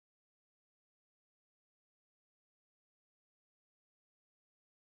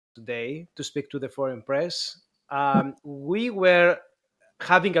today to speak to the foreign press. We were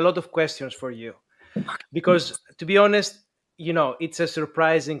having a lot of questions for you because, to be honest, it's a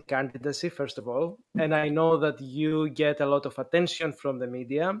surprising candidacy, first of all. And I know that you get a lot of attention from the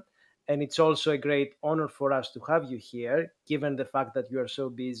media. And it's also a great honor for us to have you here, given the fact that you are so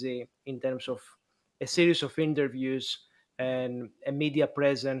busy in terms of a series of interviews and a media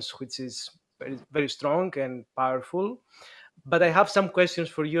presence, which is very, very strong and powerful. But I have some questions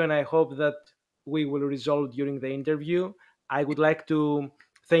for you, and I hope that we will resolve during the interview. I would like to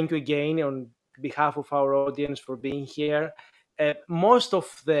thank you again on behalf of our audience for being here. Most of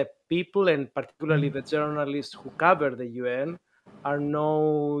the people, and particularly the journalists who cover the UN, are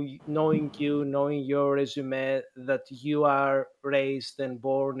knowing you, knowing your resume, that you are raised and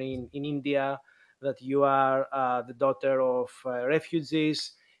born in India, that you are the daughter of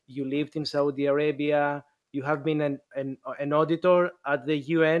refugees, you lived in Saudi Arabia, you have been an auditor at the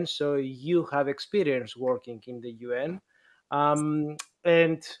UN, so you have experience working in the UN.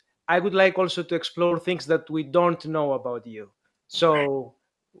 And I would like also to explore things that we don't know about you. So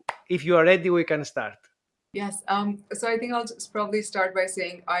if you are ready, we can start. Yes. So I think I'll just probably start by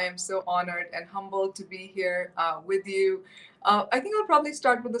saying I am so honored and humbled to be here with you. I think I'll probably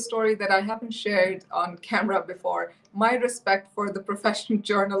start with a story that I haven't shared on camera before. My respect for the profession of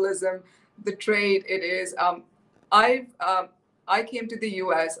journalism, the trade it is. I came to the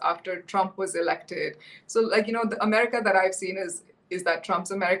U.S. after Trump was elected. So, the America that I've seen is that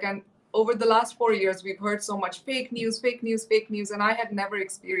Trump's America. And over the last 4 years, we've heard so much fake news, fake news, fake news, and I had never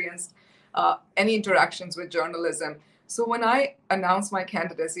experienced any interactions with journalism. So when I announced my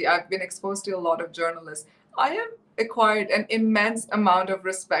candidacy, I've been exposed to a lot of journalists. I have acquired an immense amount of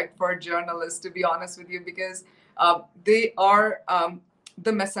respect for journalists, to be honest with you, because they are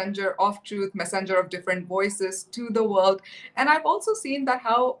the messenger of truth, messenger of different voices to the world. And I've also seen that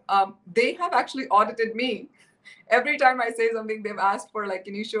how they have actually audited me. Every time I say something, they've asked for, like,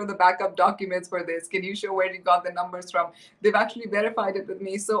 can you show the backup documents for this? Can you show where you got the numbers from? They've actually verified it with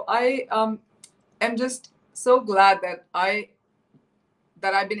me. So I am just so glad that I've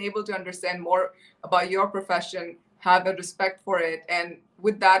been able to understand more about your profession, have a respect for it, and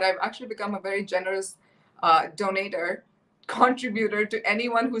with that, I've actually become a very generous donator, contributor to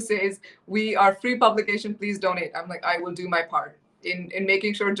anyone who says we are free publication. Please donate. I'm like, I will do my part in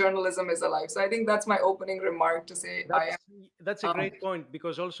making sure journalism is alive. So I think that's my opening remark to say I That's am. that's a great point,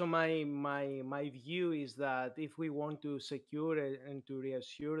 because also my view is that if we want to secure and to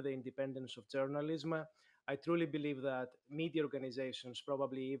reassure the independence of journalism, I truly believe that media organizations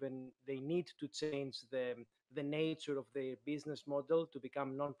probably even they need to change the nature of their business model to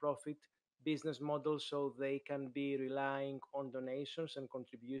become non-profit business models, so they can be relying on donations and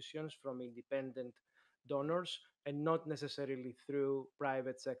contributions from independent donors and not necessarily through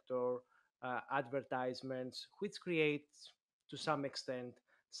private sector advertisements, which creates to some extent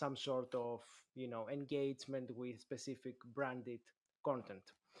some sort of engagement with specific branded content.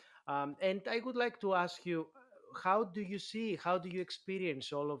 And I would like to ask you, how do you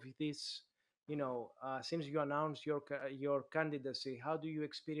experience all of this? Since you announced your candidacy, how do you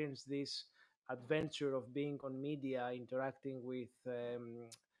experience this adventure of being on media, interacting with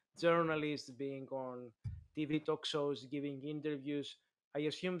journalists, being on TV talk shows, giving interviews? I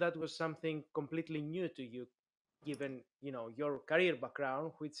assume that was something completely new to you, given your career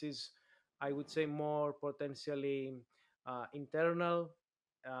background, which is, I would say, more potentially internal,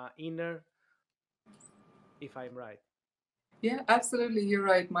 inner, if I'm right. Yeah, absolutely. You're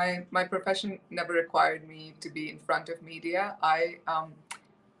right. My profession never required me to be in front of media. I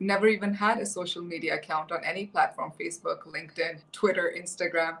never even had a social media account on any platform: Facebook, LinkedIn, Twitter,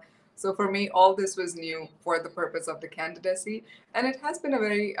 Instagram. So for me, all this was new for the purpose of the candidacy. And it has been a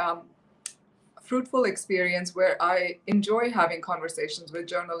very fruitful experience where I enjoy having conversations with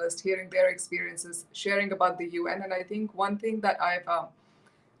journalists, hearing their experiences, sharing about the UN. And I think one thing that I've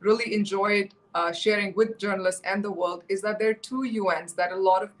really enjoyed sharing with journalists and the world is that there are two UNs that a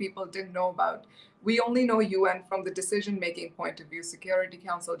lot of people didn't know about. We only know UN from the decision-making point of view: Security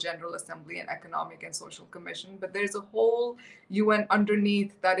Council, General Assembly, and Economic and Social Commission. But there's a whole UN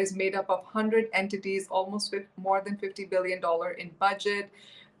underneath that is made up of 100 entities, almost more than $50 billion in budget,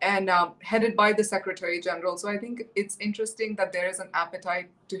 and headed by the Secretary General. So I think it's interesting that there is an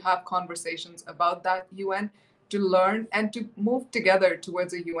appetite to have conversations about that UN, to learn and to move together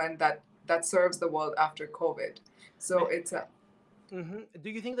towards a UN that serves the world after COVID. So it's a Do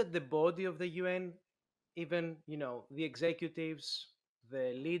you think that the body of the UN, even the executives,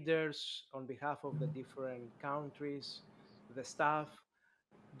 the leaders on behalf of the different countries, the staff,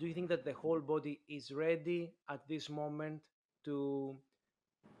 do you think that the whole body is ready at this moment to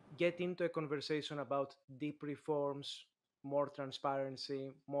get into a conversation about deep reforms, more transparency,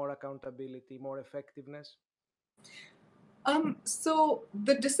 more accountability, more effectiveness? So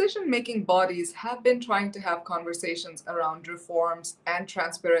the decision-making bodies have been trying to have conversations around reforms and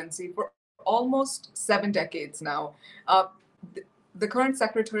transparency for almost 7 decades now. The current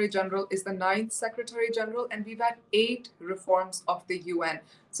Secretary General is the ninth Secretary General, and we've had 8 reforms of the UN.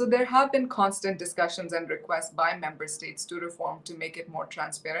 So there have been constant discussions and requests by member states to reform to make it more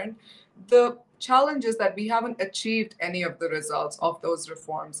transparent. The challenge is that we haven't achieved any of the results of those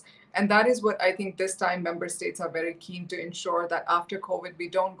reforms. And that is what I think this time member states are very keen to ensure, that after COVID, we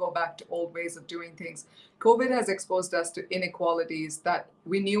don't go back to old ways of doing things. COVID has exposed us to inequalities that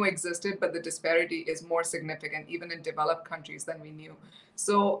we knew existed, but the disparity is more significant, even in developed countries, than we knew.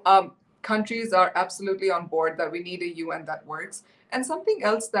 So countries are absolutely on board that we need a UN that works. And something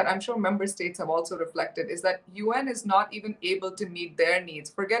else that I'm sure member states have also reflected is that UN is not even able to meet their needs.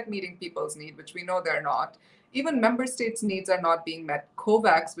 Forget meeting people's needs, which we know they're not. Even member states' needs are not being met.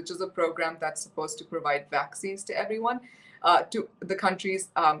 COVAX, which is a program that's supposed to provide vaccines to everyone, to the countries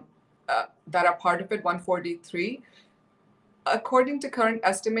that are part of it, 143. According to current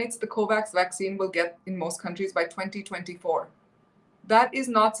estimates, the COVAX vaccine will get in most countries by 2024. That is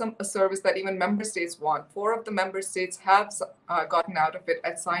not a service that even member states want. 4 of the member states have gotten out of it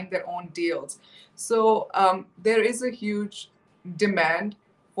and signed their own deals. So there is a huge demand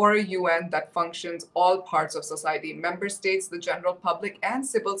for a UN that functions all parts of society, member states, the general public, and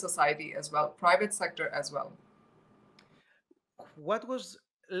civil society as well, private sector as well.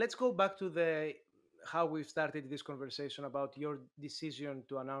 Let's go back to how we started this conversation about your decision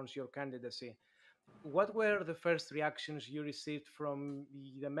to announce your candidacy. What were the first reactions you received from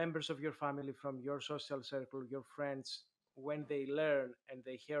the members of your family, from your social circle, your friends, when they learned and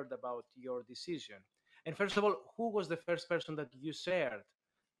they heard about your decision? And first of all, who was the first person that you shared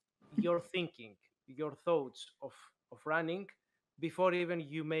your thinking, your thoughts of running before even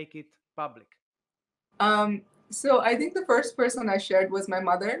you make it public? So I think the first person I shared was my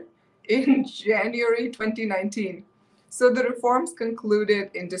mother in January 2019. So the reforms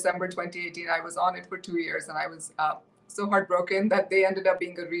concluded in December 2018. I was on it for 2 years, and I was so heartbroken that they ended up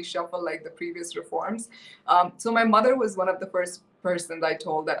being a reshuffle like the previous reforms. So my mother was one of the first persons I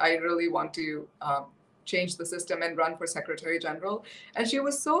told that I really want to change the system and run for Secretary General. And she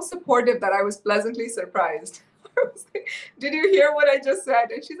was so supportive that I was pleasantly surprised. I was like, did you hear what I just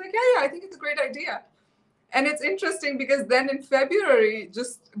said? And she's like, yeah, I think it's a great idea. And it's interesting because then in February,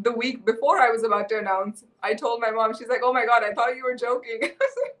 just the week before I was about to announce, I told my mom, she's like, oh my God, I thought you were joking. I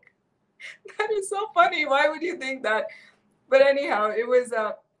was like, that is so funny. Why would you think that? But anyhow, it was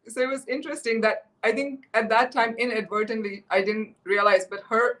interesting that I think at that time, inadvertently, I didn't realize, but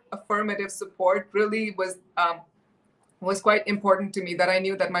her affirmative support really was quite important to me, that I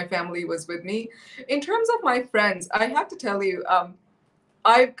knew that my family was with me. In terms of my friends, I have to tell you,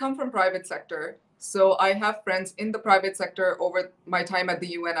 I come from private sector. So I have friends in the private sector. Over my time at the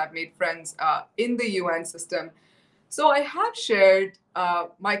UN, I've made friends in the UN system. So I have shared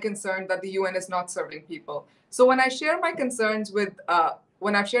my concern that the UN is not serving people. So when I share my concerns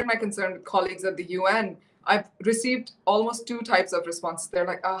when I've shared my concern with colleagues at the UN, I've received almost 2 types of responses. They're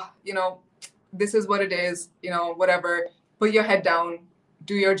like, this is what it is, whatever, put your head down,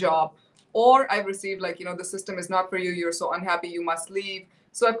 do your job. Or I've received like, the system is not for you, you're so unhappy, you must leave.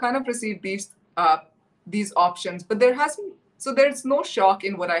 So I've kind of received these options, but there's no shock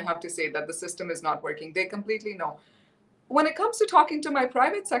in what I have to say that the system is not working. They completely know. When it comes to talking to my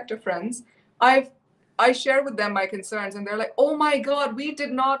private sector friends, I share with them my concerns, and they're like, oh my God, we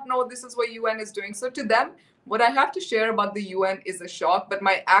did not know this is what UN is doing. So to them, what I have to share about the UN is a shock, but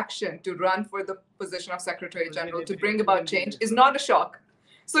my action to run for the position of Secretary General to bring about change is not a shock.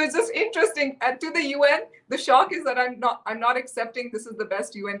 So it's just interesting. And to the UN, the shock is that I'm not accepting this is the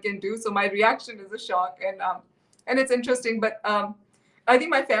best UN can do. So my reaction is a shock, and it's interesting. But I think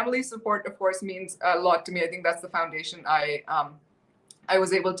my family's support, of course, means a lot to me. I think that's the foundation I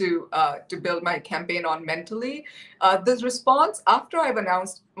was able to build my campaign on mentally. The response after I've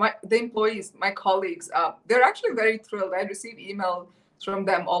announced, the employees, my colleagues, they're actually very thrilled. I receive email from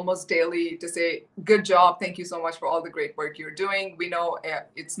them almost daily to say, good job, thank you so much for all the great work you're doing. We know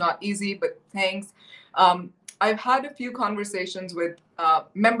it's not easy, but thanks. I've had a few conversations with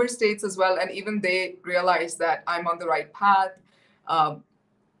member states as well, and even they realize that I'm on the right path.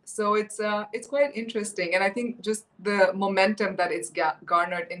 So it's quite interesting. And I think just the momentum that it's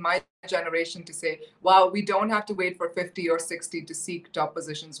garnered in my generation to say, wow, we don't have to wait for 50 or 60 to seek top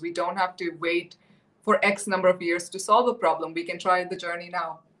positions. We don't have to wait for X number of years to solve a problem. We can try the journey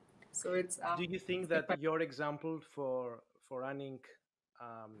now. So it's. Do you think that your example for running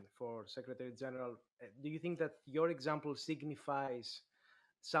for Secretary General, do you think that your example signifies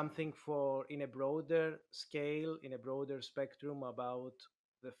something for in a broader scale, in a broader spectrum about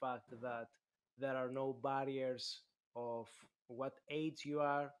the fact that there are no barriers of what age you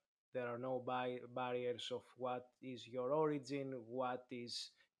are, there are no barriers of what is your origin, what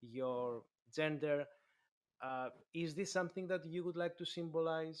is your gender? Is this something that you would like to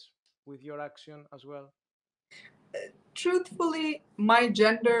symbolize with your action as well? Truthfully, my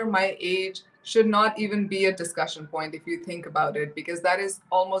gender, my age should not even be a discussion point if you think about it, because that is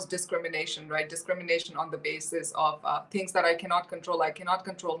almost discrimination, right? Discrimination on the basis of things that I cannot control. I cannot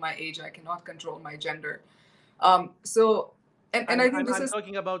control my age. I cannot control my gender. So, and I think this I'm is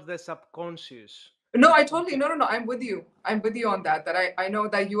talking about the subconscious. no, I totally no. I'm with you. I'm with you on that. That I know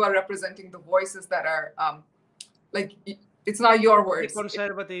that you are representing the voices that are like it's not your The words.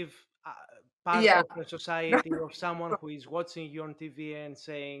 conservative part Yeah. of the society, of someone who is watching you on TV and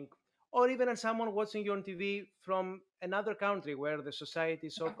saying, or even as someone watching you on TV from another country where the society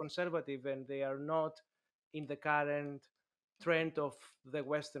is so conservative and they are not in the current trend of the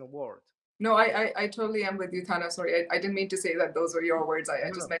Western world. No, I totally am with you, Tana. Sorry, I didn't mean to say that those were your words. I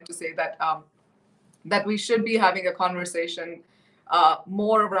No, just no. meant to say that that we should be having a conversation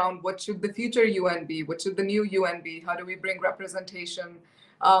more around what should the future UN be, what should the new UN be, how do we bring representation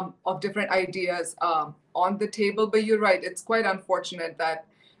of different ideas on the table. But you're right, it's quite unfortunate that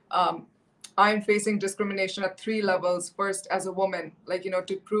um, I'm facing discrimination at three levels. First, as a woman, like, you know,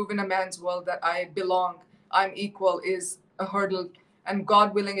 to prove in a man's world that I belong, I'm equal is a hurdle. And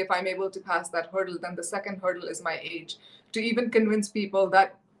God willing, if I'm able to pass that hurdle, then the second hurdle is my age. To even convince people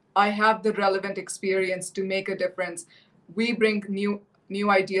that I have the relevant experience to make a difference. We bring new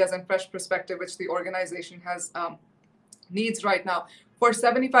ideas and fresh perspective, which the organization has needs right now. For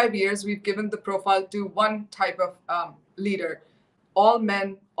 75 years, we've given the profile to one type of leader, all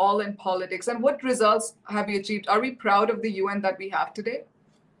men, all in politics. And what results have we achieved? Are we proud of the UN that we have today?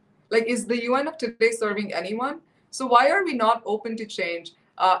 Like, is the UN of today serving anyone? So why are we not open to change?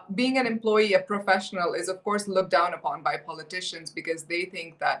 Being an employee, a professional, is of course looked down upon by politicians because they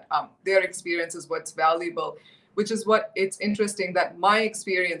think that their experience is what's valuable, which is what it's interesting that my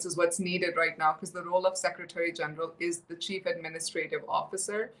experience is what's needed right now, because the role of Secretary General is the Chief Administrative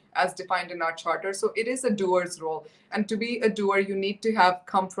Officer as defined in our charter. So it is a doer's role. And to be a doer, you need to have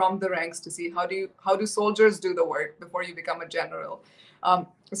come from the ranks to see how do soldiers do the work before you become a general.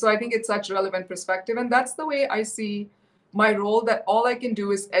 So I think it's such relevant perspective. And that's the way I see my role, that all I can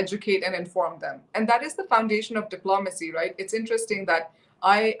do is educate and inform them. And that is the foundation of diplomacy, right? It's interesting that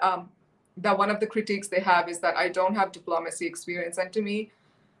that one of the critiques they have is that I don't have diplomacy experience. And to me,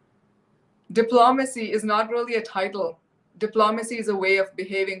 diplomacy is not really a title. Diplomacy is a way of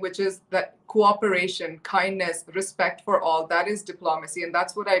behaving, which is that cooperation, kindness, respect for all. That is diplomacy. And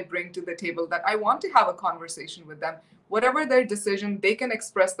that's what I bring to the table, that I want to have a conversation with them. Whatever their decision, they can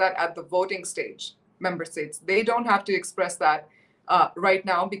express that at the voting stage, member states. They don't have to express that right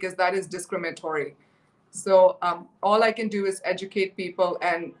now because that is discriminatory. So all I can do is educate people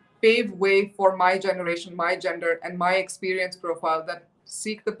and pave way for my generation, my gender, and my experience profile that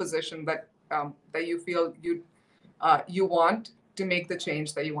seek the position that you feel you want to make the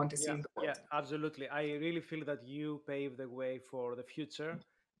change that you want to see Yeah, in the yeah, world. absolutely. I really feel that you pave the way for the future.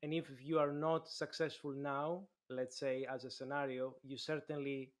 And if you are not successful now, let's say as a scenario, you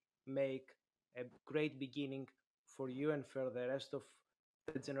certainly make a great beginning for you and for the rest of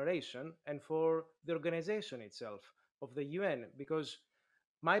the generation and for the organization itself of the UN. Because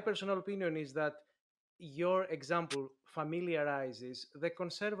my personal opinion is that your example familiarizes the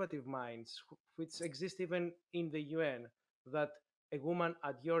conservative minds which exist even in the UN, that a woman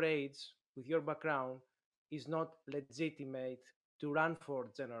at your age, with your background, is not legitimate to run for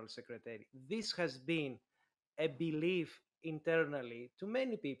general secretary. This has been a belief internally to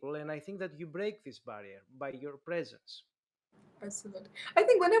many people, and I think that you break this barrier by your presence. Absolutely. I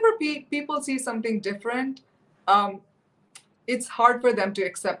think whenever people see something different, um, it's hard for them to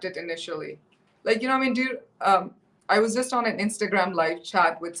accept it initially. Like, you know, I mean, I was just on an Instagram live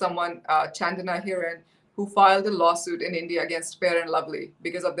chat with someone, Chandana Hiran, who filed a lawsuit in India against Fair and Lovely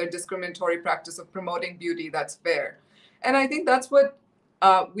because of their discriminatory practice of promoting beauty that's fair. And I think that's what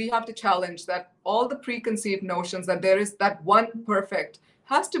we have to challenge, that all the preconceived notions that there is that one perfect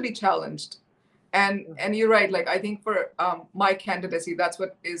has to be challenged. And you're right, like I think for my candidacy, that's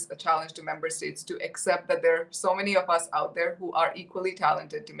what is a challenge to member states, to accept that there are so many of us out there who are equally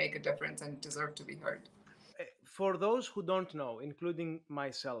talented to make a difference and deserve to be heard. For those who don't know, including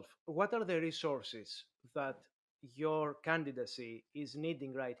myself, what are the resources that your candidacy is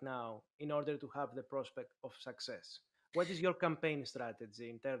needing right now in order to have the prospect of success? What is your campaign strategy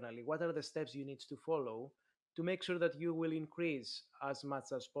internally? What are the steps you need to follow to make sure that you will increase as much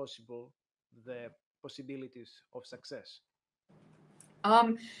as possible the possibilities of success?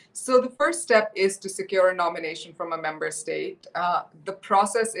 So the first step is to secure a nomination from a member state. The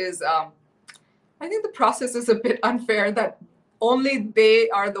process is, I think the process is a bit unfair that only they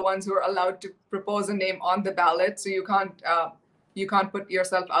are the ones who are allowed to propose a name on the ballot. So you can't put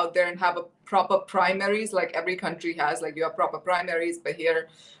yourself out there and have a proper primaries like every country has. Like you have proper primaries, but here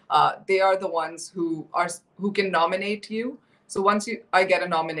they are the ones who can nominate you. So once I get a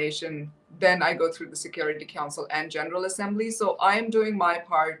nomination, then I go through the Security Council and General Assembly. So I am doing my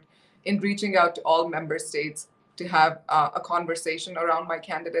part in reaching out to all member states to have a conversation around my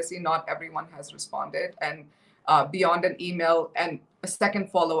candidacy. Not everyone has responded, and beyond an email and a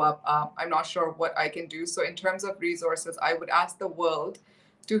second follow-up, I'm not sure what I can do. So in terms of resources, I would ask the world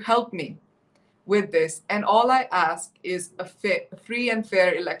to help me with this. And all I ask is a free and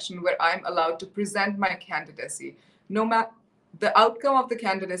fair election where I'm allowed to present my candidacy. No matter the outcome of the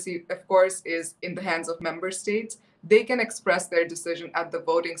candidacy, of course, is in the hands of member states. They can express their decision at the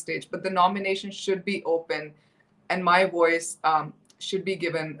voting stage, but the nomination should be open, and my voice should be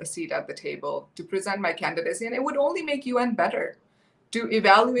given a seat at the table to present my candidacy. And it would only make UN better to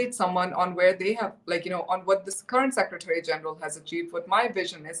evaluate someone on where they have, like, on what this current Secretary General has achieved, what my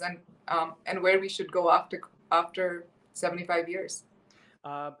vision is, and where we should go after 75 years.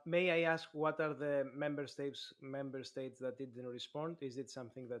 May I ask what are the member states that didn't respond? Is it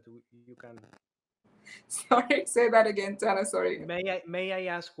something that you can? Sorry, say that again, Tana. Sorry. May I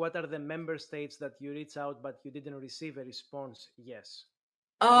ask what are the member states that you reached out but you didn't receive a response? Yes.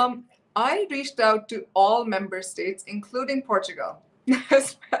 I reached out to all member states, including Portugal.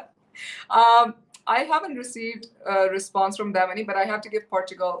 I haven't received a response from them any, but I have to give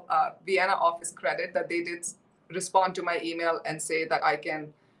Portugal Vienna office credit that they did respond to my email and say that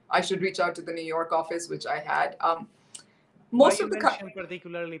I should reach out to the New York office, which I had. Why Most you of the mention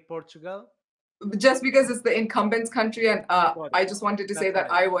particularly Portugal? just because it's the incumbents country, and I just wanted to That's say that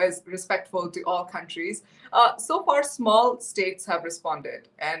right. I was respectful to all countries. So far, small states have responded,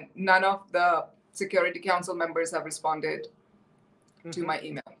 and none of the Security Council members have responded to my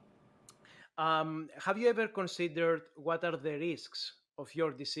email. Have you ever considered what are the risks of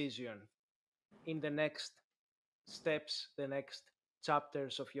your decision in the next steps, the next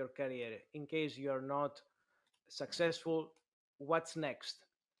chapters of your career? In case you are not successful, what's next?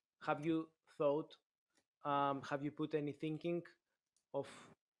 Have you thought? Have you put any thinking of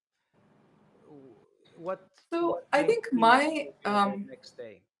what So I may think be my the next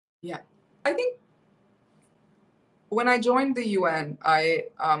day? yeah, I think when I joined the UN, I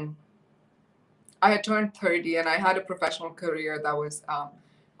had turned 30 and I had a professional career that was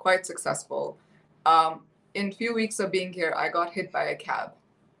quite successful. In a few weeks of being here, I got hit by a cab.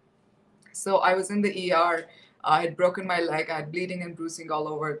 So I was in the ER. I had broken my leg. I had bleeding and bruising all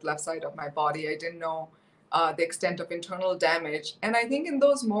over the left side of my body. I didn't know the extent of internal damage. And I think in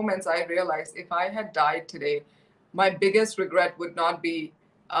those moments, I realized if I had died today, my biggest regret would not be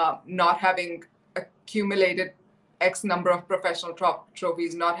not having accumulated X number of professional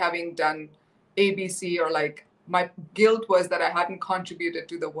trophies, not having done ABC, or like my guilt was that I hadn't contributed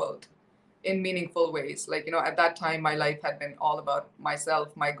to the world in meaningful ways. Like, at that time, my life had been all about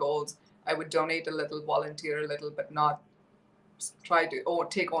myself, my goals. I would donate a little, volunteer a little, but not try to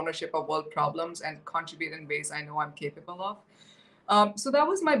take ownership of world problems and contribute in ways I know I'm capable of. So that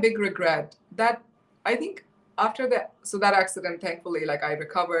was my big regret. That I think after that accident, thankfully, like I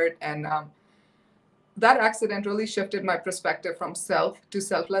recovered, and that accident really shifted my perspective from self to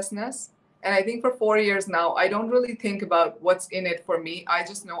selflessness. And I think for 4 years now, I don't really think about what's in it for me. I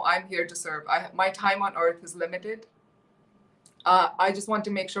just know I'm here to serve. My time on earth is limited. I just want to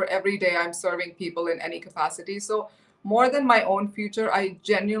make sure every day I'm serving people in any capacity. So more than my own future, I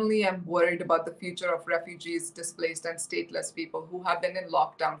genuinely am worried about the future of refugees, displaced, and stateless people who have been in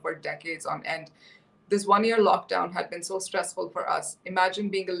lockdown for decades on end. This 1 year lockdown had been so stressful for us. Imagine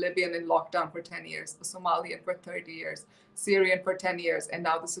being a Libyan in lockdown for 10 years, a Somalian for 30 years, Syrian for 10 years, and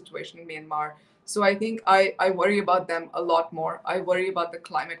now the situation in Myanmar. So I think I worry about them a lot more. I worry about the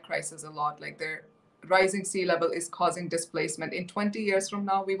climate crisis a lot. Like their rising sea level is causing displacement. In 20 years from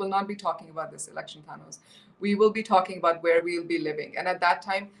now, we will not be talking about this election, Thanos. We will be talking about where we'll be living. And at that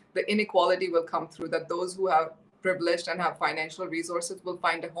time, the inequality will come through, that those who have privileged and have financial resources will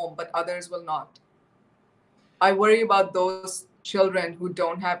find a home, but others will not. I worry about those children who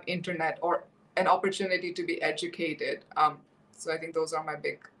don't have internet or an opportunity to be educated. So I think those are my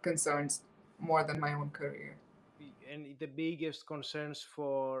big concerns more than my own career. And the biggest concerns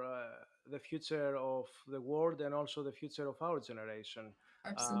for the future of the world and also the future of our generation.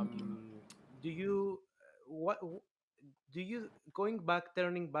 Absolutely. Do you what do you going back,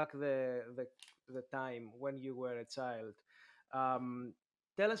 turning back the time when you were a child? Um,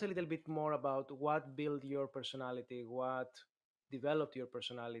 Tell us a little bit more about what built your personality, what developed your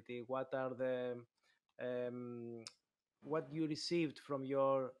personality, what are the um, what you received from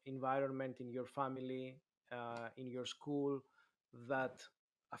your environment, in your family, in your school, that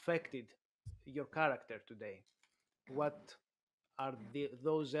affected your character today. What are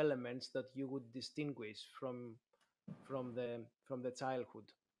those elements that you would distinguish from the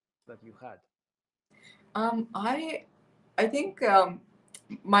childhood that you had? I think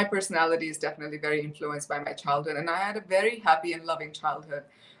my personality is definitely very influenced by my childhood, and I had a very happy and loving childhood.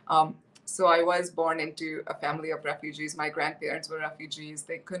 Um, so I was born into a family of refugees. My grandparents were refugees.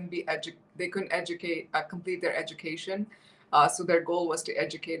 They couldn't complete their education. So their goal was to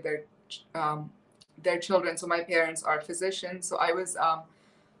educate um, their children. So my parents are physicians. So I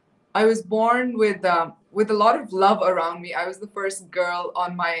was born with a lot of love around me. I was the first girl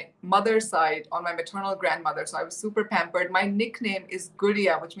on my mother's side, on my maternal grandmother. So I was super pampered. My nickname is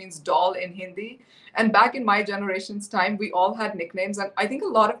Guriya, which means doll in Hindi. And back in my generation's time, we all had nicknames. And I think a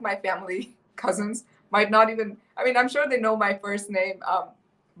lot of my family cousins might not even, I mean, I'm sure they know my first name,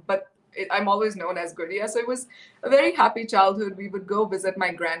 but I'm always known as Guriya. So it was a very happy childhood. We would go visit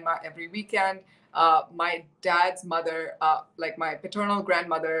my grandma every weekend. My dad's mother, like my paternal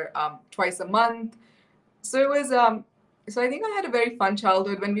grandmother, twice a month. So it was. So I think I had a very fun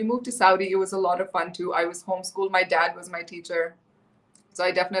childhood. When we moved to Saudi, it was a lot of fun too. I was homeschooled. My dad was my teacher. So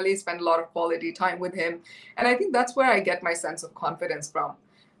I definitely spend a lot of quality time with him. And I think that's where I get my sense of confidence from,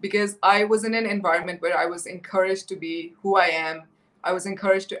 because I was in an environment where I was encouraged to be who I am. I was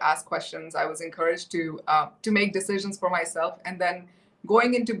encouraged to ask questions. I was encouraged to make decisions for myself. And then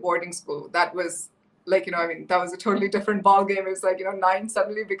going into boarding school, that was like, I mean, that was a totally different ball game. It's like, 9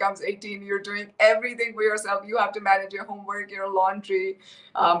 suddenly becomes 18. You're doing everything for yourself. You have to manage your homework, your laundry,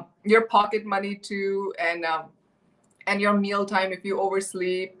 your pocket money too, and your meal time. If you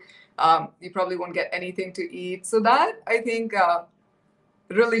oversleep, you probably won't get anything to eat. So that, I think,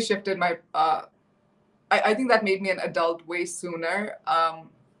 really shifted my I think that made me an adult way sooner.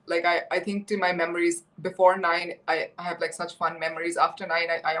 Like I think to my memories before 9, I have like such fun memories. After 9,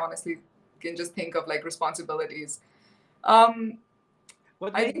 I honestly can just think of like responsibilities. um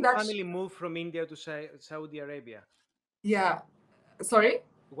What I made think your that's, family move from India to Saudi Arabia? yeah, sorry.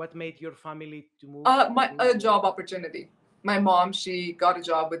 What made your family to move from My a India? job opportunity. My mom, she got a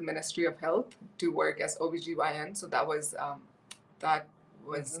job with Ministry of Health to work as OBGYN. So that was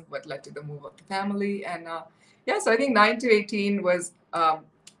Hmm. what led to the move of the family. And yeah, so I think 9 to 18 was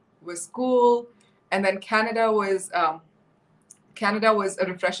school, and then Canada was a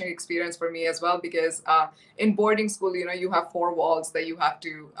refreshing experience for me as well, because in boarding school, you have four walls that you have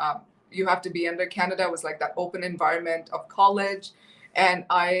to be under. Canada was like that open environment of college, and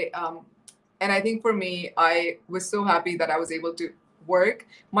I think for me, I was so happy that I was able to work.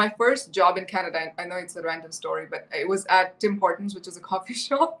 My first job in Canada, I know it's a random story, but it was at Tim Hortons, which is a coffee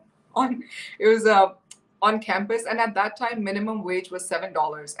shop on it was on campus, and at that time minimum wage was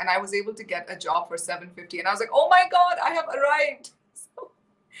 $7, and I was able to get a job for 7.50, and I was like, oh my god, I have arrived.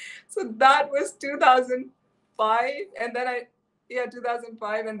 So that was 2005, and then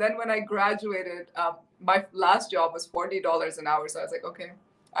 2005, and then when I graduated, my last job was $40 an hour. So I was like, okay,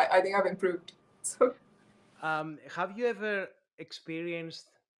 I think I've improved. So Have you ever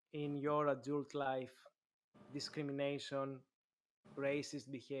experienced in your adult life discrimination, racist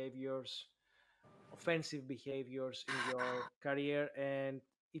behaviors, offensive behaviors in your career? And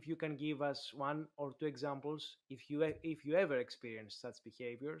if you can give us one or two examples, if you ever experienced such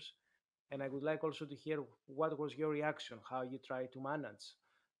behaviors, and I would like also to hear what was your reaction, how you try to manage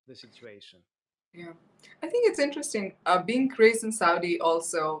the situation. yeah, I think it's interesting being raised in Saudi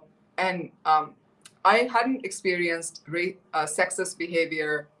also, and I hadn't experienced sexist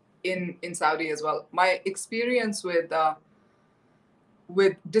behavior in Saudi as well. My experience with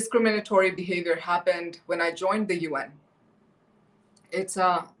discriminatory behavior happened when I joined the UN. It's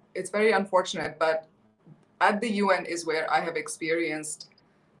very unfortunate, but at the UN is where I have experienced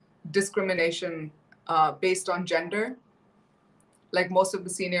discrimination based on gender. Like most of the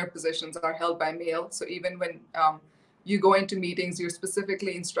senior positions are held by male, so even when you go into meetings, you're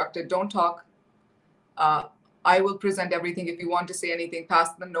specifically instructed, don't talk. uh, I will present everything. If you want to say anything,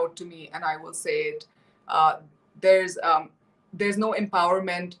 pass the note to me and I will say it. uh, there's there's no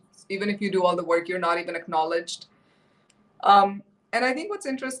empowerment. Even if you do all the work, you're not even acknowledged. And I think what's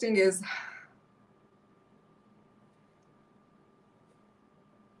interesting is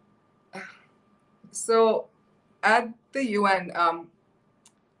So at the UN,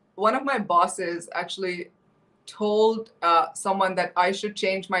 one of my bosses actually told someone that I should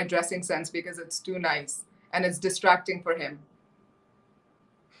change my dressing sense because it's too nice and it's distracting for him.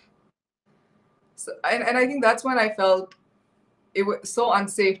 So, and I think that's when I felt it was so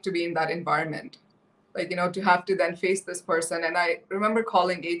unsafe to be in that environment. Like, to have to then face this person. And I remember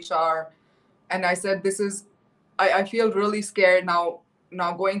calling HR and I said, I feel really scared now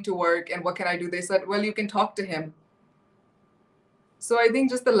going to work, and what can I do? They said, well, you can talk to him. So I think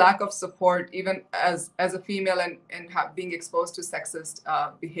just the lack of support, even as a female, and being exposed to sexist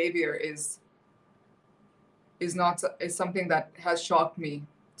behavior is something that has shocked me.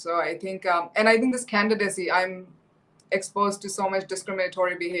 So I think, and I think this candidacy, I'm exposed to so much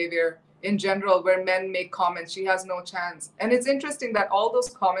discriminatory behavior in general, where men make comments, she has no chance. And it's interesting that all those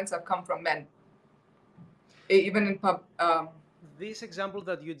comments have come from men, even in pub. This example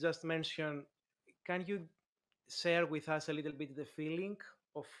that you just mentioned, can you share with us a little bit the feeling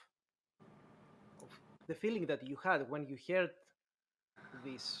of the feeling that you had when you heard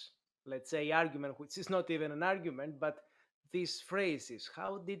this, let's say, argument, which is not even an argument, but these phrases?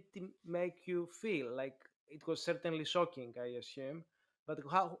 How did it make you feel? Like, it was certainly shocking, I assume, but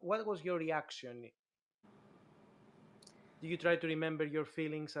what was your reaction? Do you try to remember your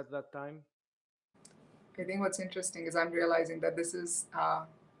feelings at that time? I think what's interesting is I'm realizing that this is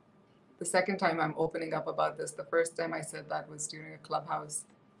the second time I'm opening up about this. The first time I said that was during a clubhouse.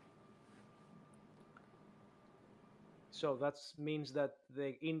 So that means that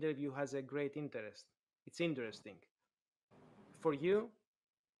the interview has a great interest. It's interesting for you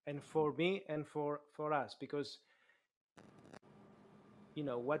and for me and for us, because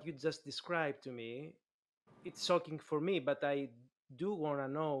what you just described to me, it's shocking for me, but I do want to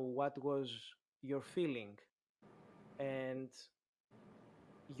know what was your feeling and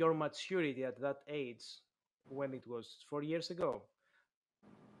your maturity at that age, when it was 4 years ago,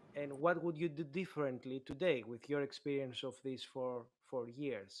 and what would you do differently today with your experience of these 4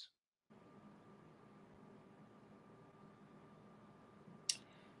 years?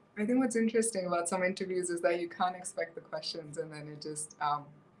 I think what's interesting about some interviews is that you can't expect the questions, and then it just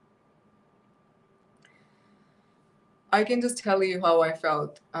I can just tell you how I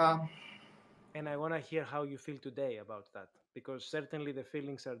felt. And I want to hear how you feel today about that, because certainly the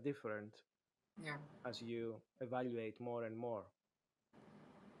feelings are different Yeah. as you evaluate more and more.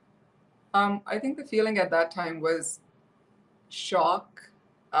 I think the feeling at that time was shock,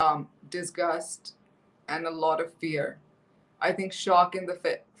 disgust, and a lot of fear. I think shock in the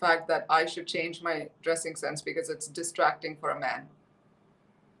fact that I should change my dressing sense because it's distracting for a man.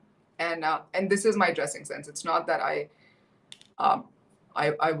 And this is my dressing sense. It's not that I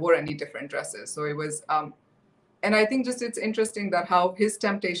wore any different dresses. So it was, and I think just it's interesting that how his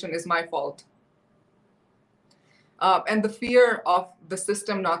temptation is my fault. And the fear of the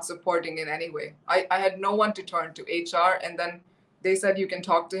system not supporting in any way. I had no one to turn to, HR, and then they said you can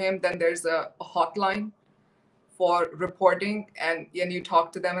talk to him. Then there's a hotline for reporting, and you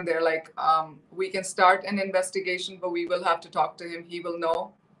talk to them, and they're like, we can start an investigation, but we will have to talk to him. He will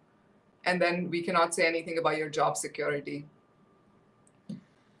know, and then we cannot say anything about your job security.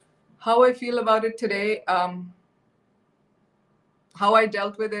 How I feel about it today, how I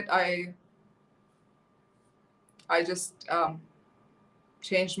dealt with it, I just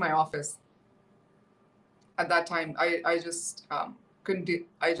changed my office. At that time, I just couldn't do,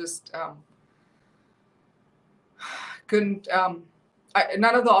 I just couldn't,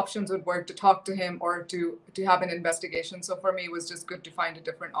 none of the options would work to talk to him or to have an investigation. So for me, it was just good to find a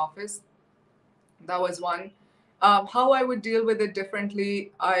different office. That was one. How I would deal with it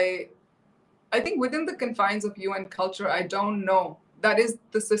differently, I think within the confines of UN culture, I don't know. That is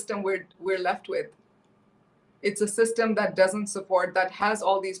the system we're left with. It's a system that doesn't support, that has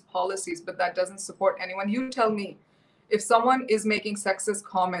all these policies, but that doesn't support anyone. You tell me, if someone is making sexist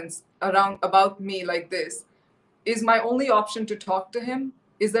comments about me like this, is my only option to talk to him?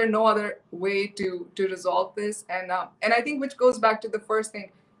 Is there no other way to resolve this? And I think, which goes back to the first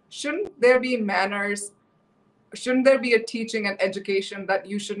thing, shouldn't there be manners? Shouldn't there be a teaching and education that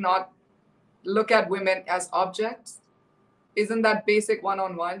you should not look at women as objects? Isn't that basic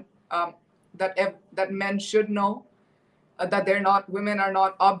one-on-one that men should know, that women are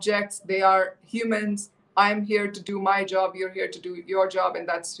not objects, they are humans. I'm here to do my job, you're here to do your job, and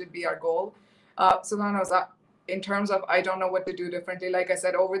that should be our goal. So Thanos, in terms of, I don't know what to do differently. Like I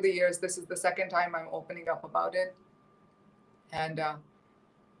said, over the years, this is the second time I'm opening up about it, and I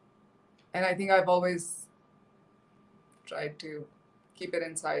think I've always tried to keep it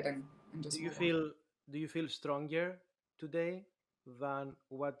inside and just Do you move on. feel do you feel stronger today than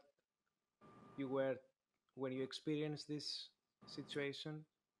what you were when you experienced this situation?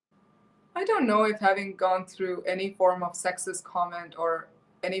 I don't know if having gone through any form of sexist comment or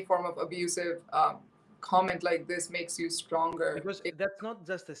any form of abusive comment like this makes you stronger. Because that's not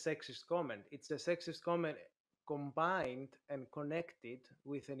just a sexist comment, it's a sexist comment combined and connected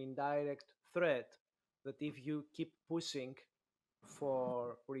with an indirect threat that if you keep pushing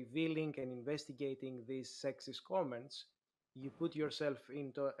for revealing and investigating these sexist comments, you put yourself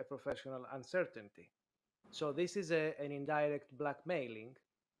into a professional uncertainty. So this is an indirect blackmailing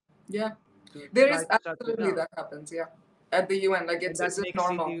Yeah, to there try is to shut you absolutely down. that happens. Yeah, at the UN, like And it's that just makes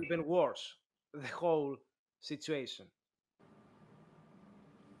it normal. even worse, the whole situation.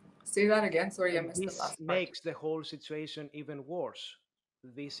 Say that again. Sorry, I And missed the this last part. makes the whole situation even worse.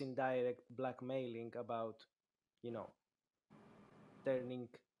 This indirect blackmailing about, you know, turning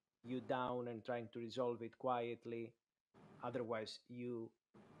you down and trying to resolve it quietly. Otherwise, you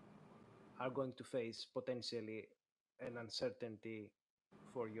are going to face potentially an uncertainty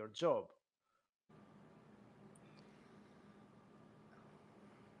for your job.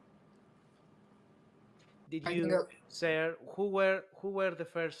 Did I think you share who were the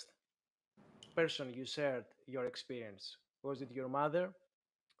first person you shared your experience? Was it your mother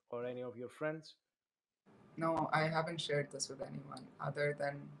or any of your friends? no, I haven't shared this with anyone other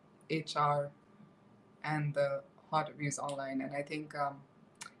than HR and the hot abuse online. And I think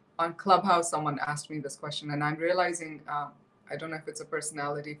on Clubhouse, someone asked me this question, and I'm realizing I don't know if it's a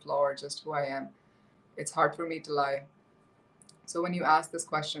personality flaw or just who I am. It's hard for me to lie. So when you asked this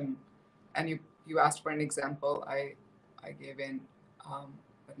question, and you asked for an example, I gave in,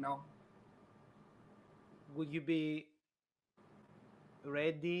 but no. Would you be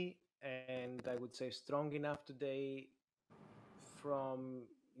ready and I would say strong enough today from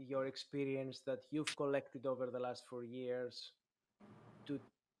your experience that you've collected over the last 4 years to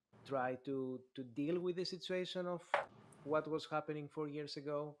try to deal with the situation of what was happening 4 years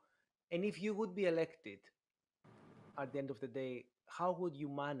ago? And if you would be elected at the end of the day, how would you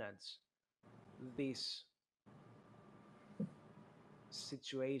manage these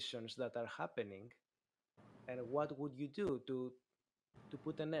situations that are happening, and what would you do to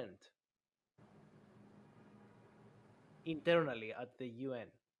put an end internally at the UN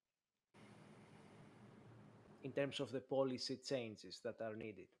in terms of the policy changes that are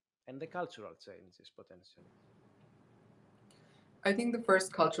needed and the cultural changes potentially? I think the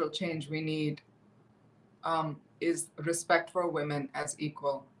first cultural change we need is respect for women as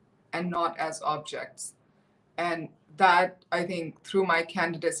equal and not as objects. And that, I think, through my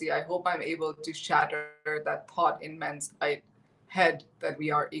candidacy, I hope I'm able to shatter that thought in men's head that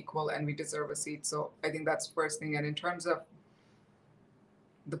we are equal and we deserve a seat. So I think that's first thing. And in terms of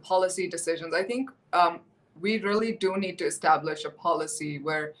the policy decisions, I think we really do need to establish a policy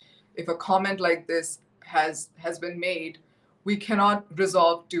where if a comment like this has been made, we cannot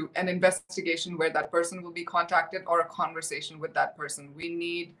resolve to an investigation where that person will be contacted or a conversation with that person. We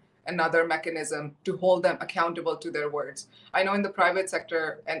need another mechanism to hold them accountable to their words. I know in the private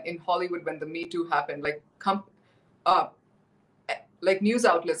sector and in Hollywood when the Me Too happened, uh, like news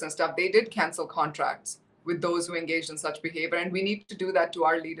outlets and stuff, they did cancel contracts with those who engaged in such behavior. And we need to do that to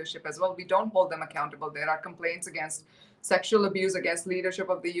our leadership as well. We don't hold them accountable. There are complaints against sexual abuse against leadership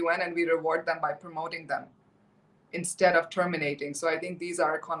of the UN, and we reward them by promoting them instead of terminating. So I think these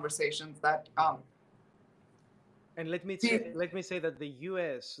are conversations that And we, let me say that the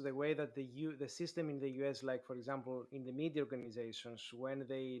US, the way that the system in the US, like for example in the media organizations, when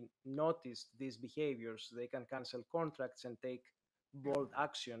they notice these behaviors, they can cancel contracts and take bold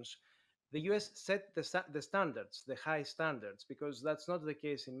actions. The US set the standards, the high standards, because that's not the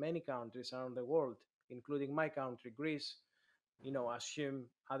case in many countries around the world, including my country, Greece. Assume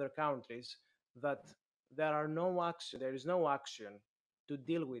other countries that there is no action to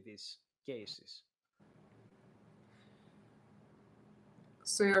deal with these cases.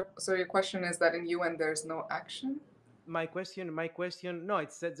 so your question is that in UN there's no action? My question, no,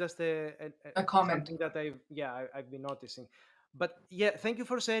 it's just A comment. something that I've been noticing. But yeah, thank you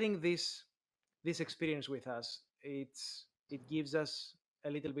for sharing this experience with us. It gives us a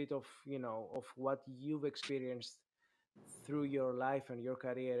little bit of of what you've experienced through your life and your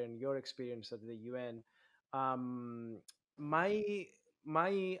career and your experience at the UN. um my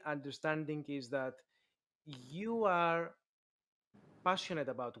my understanding is that you are passionate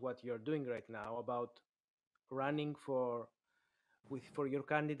about what you're doing right now, about running for your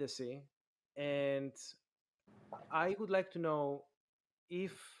candidacy, and I would like to know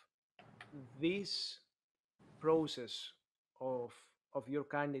if this process of your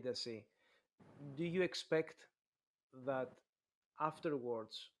candidacy, do you expect that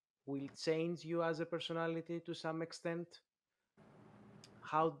afterwards will change you as a personality to some extent?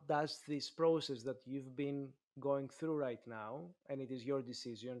 How does this process that you've been going through right now, and it is your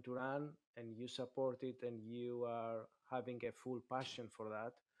decision to run and you support it and you are having a full passion for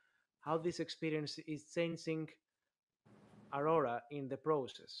that, how this experience is changing Arora in the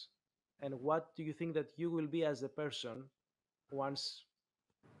process? And what do you think that you will be as a person once,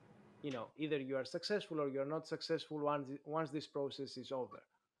 either you are successful or you're not successful, once this process is over?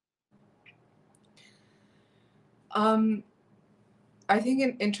 I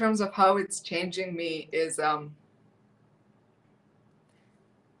think in terms of how it's changing me is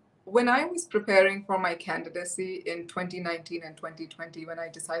when I was preparing for my candidacy in 2019 and 2020, when I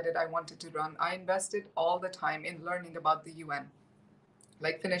decided I wanted to run, I invested all the time in learning about the UN,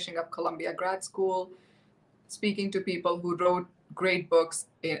 like finishing up Columbia grad school, speaking to people who wrote great books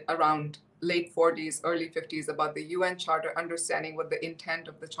around late 40s, early 50s about the UN Charter, understanding what the intent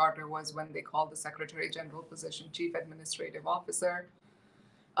of the Charter was when they called the Secretary-General position Chief Administrative Officer.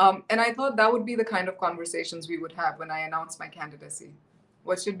 And I thought that would be the kind of conversations we would have when I announced my candidacy.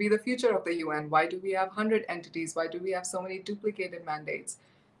 What should be the future of the UN? Why do we have 100 entities? Why do we have so many duplicated mandates?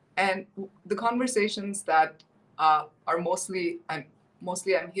 And the conversations that are mostly I'm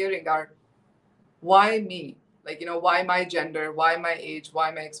hearing are, why me? Like, why my gender? Why my age?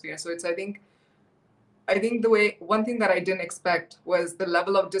 Why my experience? So it's I think one thing that I didn't expect was the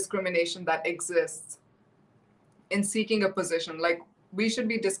level of discrimination that exists in seeking a position. Like, we should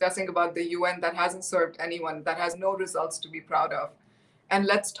be discussing about the UN that hasn't served anyone, that has no results to be proud of. And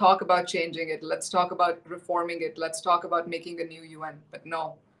let's talk about changing it. Let's talk about reforming it. Let's talk about making a new UN. But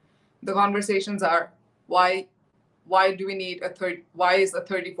no, the conversations are, why do we need why is a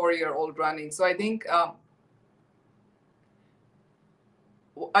 34-year-old running? So I think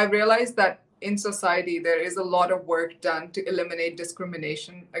I realized that in society, there is a lot of work done to eliminate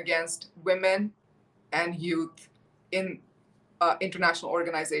discrimination against women and youth in international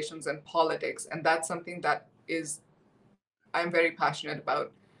organizations and politics. And that's something that I'm very passionate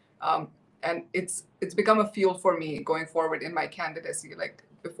about. And it's become a fuel for me going forward in my candidacy. Like,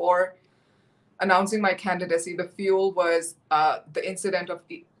 before announcing my candidacy, the fuel was the incident of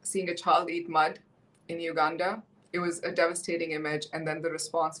seeing a child eat mud in Uganda. It was a devastating image. And then the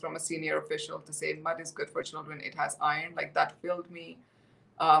response from a senior official to say mud is good for children, it has iron, like, that filled me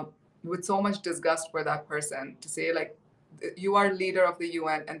with so much disgust for that person, to say, like, you are leader of the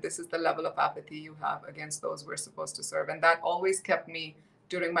UN and this is the level of apathy you have against those we're supposed to serve. And that always kept me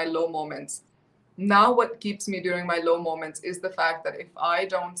during my low moments. Now what keeps me during my low moments is the fact that if I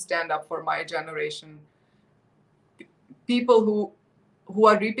don't stand up for my generation, people who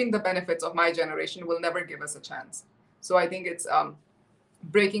are reaping the benefits of my generation will never give us a chance. So I think it's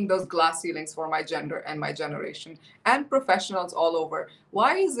breaking those glass ceilings for my gender and my generation and professionals all over.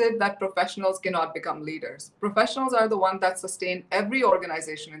 Why is it that professionals cannot become leaders? Professionals are the ones that sustain every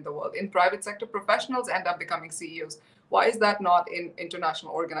organization in the world. In private sector, professionals end up becoming CEOs. Why is that not in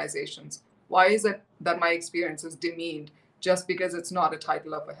international organizations? Why is it that my experience is demeaned just because it's not a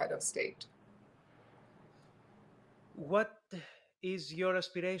title of a head of state? What is your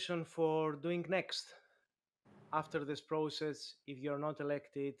aspiration for doing next after this process? If you're not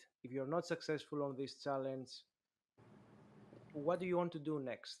elected, if you're not successful on this challenge, what do you want to do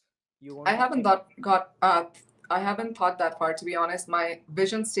next? You want I to haven't I haven't thought that far, to be honest. My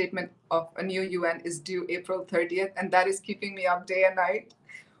vision statement of a new UN is due April 30th, and that is keeping me up day and night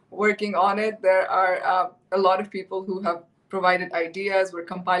working on it. There are a lot of people who have provided ideas. We're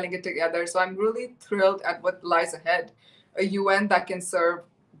compiling it together. So I'm really thrilled at what lies ahead. A UN that can serve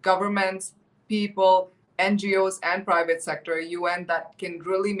governments, people, NGOs, and private sector. A UN that can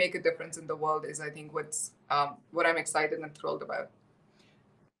really make a difference in the world is, I think, what I'm excited and thrilled about.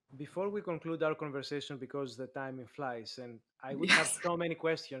 Before we conclude our conversation, because the time flies, and I would have Yes. so many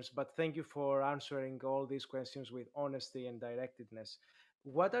questions, but thank you for answering all these questions with honesty and directedness.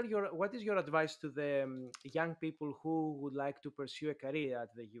 What is your advice to the young people who would like to pursue a career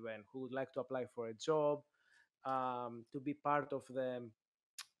at the UN, who would like to apply for a job, to be part of the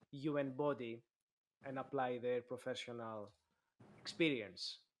UN body and apply their professional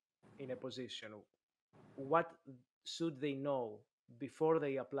experience in a position? What should they know before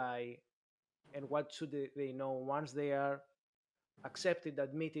they apply, and what should they know once they are accepted,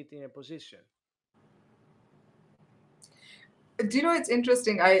 admitted in a position? Do you know, it's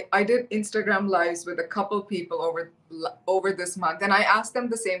interesting? I did Instagram lives with a couple people over this month, and I asked them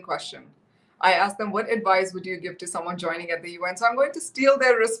the same question. I asked them, what advice would you give to someone joining at the UN? So I'm going to steal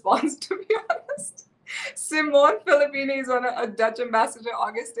their response, to be honest. Simone Filippini is a Dutch ambassador.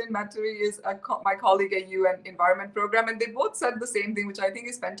 Augustin Maturi is my colleague at UN Environment Program, and they both said the same thing, which I think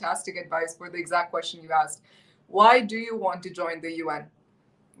is fantastic advice for the exact question you asked. Why do you want to join the UN?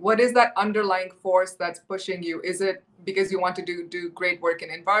 What is that underlying force that's pushing you? Is it because you want to do great work in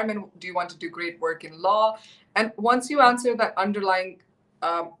environment? Do you want to do great work in law? And once you answer that underlying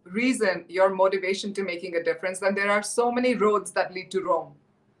reason, your motivation to making a difference, then there are so many roads that lead to Rome.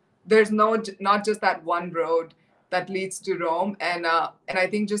 There's not just that one road that leads to Rome, and I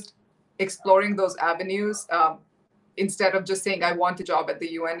think just exploring those avenues, instead of just saying I want a job at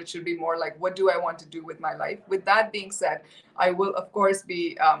the UN, it should be more like, what do I want to do with my life? With that being said, I will of course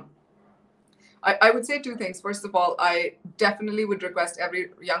be. I would say two things. First of all, I definitely would request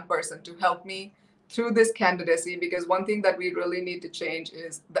every young person to help me through this candidacy, because one thing that we really need to change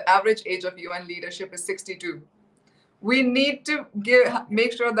is the average age of UN leadership is 62. We need to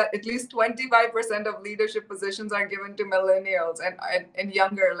make sure that at least 25% of leadership positions are given to millennials and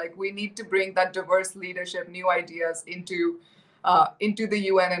younger. Like, we need to bring that diverse leadership, new ideas into the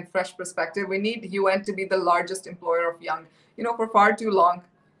UN and fresh perspective. We need UN to be the largest employer of young. For far too long,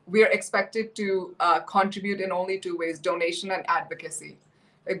 we are expected to contribute in only two ways: donation and advocacy.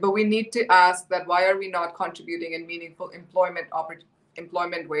 But we need to ask that, why are we not contributing in meaningful employment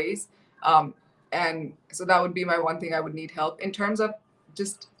ways? And so that would be my one thing I would need help in terms of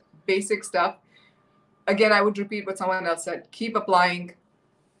just basic stuff. Again, I would repeat what someone else said: keep applying,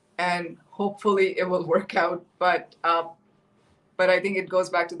 and hopefully it will work out. But I think it goes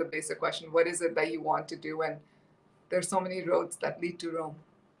back to the basic question: what is it that you want to do? And there's so many roads that lead to Rome.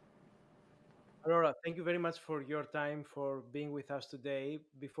 Aurora, thank you very much for your time, for being with us today.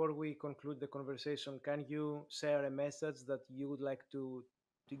 Before we conclude the conversation, can you share a message that you would like to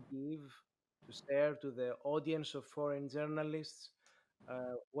give, to share to the audience of foreign journalists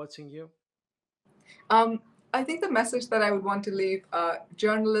watching you? I think the message that I would want to leave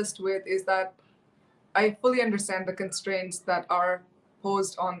journalists with is that I fully understand the constraints that are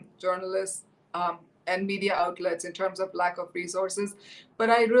posed on journalists, and media outlets in terms of lack of resources.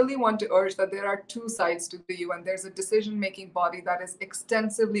 But I really want to urge that there are two sides to the UN. There's a decision making body that is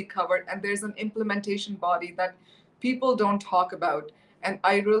extensively covered, and there's an implementation body that people don't talk about. And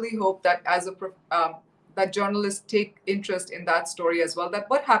I really hope that that journalists take interest in that story as well. That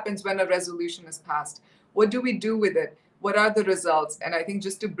what happens when a resolution is passed? What do we do with it? What are the results? And I think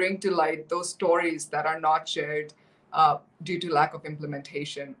just to bring to light those stories that are not shared due to lack of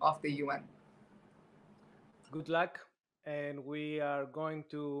implementation of the UN. Good luck, and we are going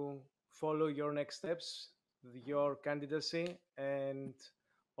to follow your next steps, your candidacy, and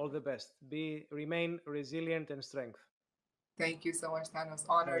all the best. Remain resilient and strength. Thank you so much, Thanos.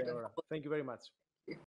 Bye, Honored and Aurora. Thank you very much.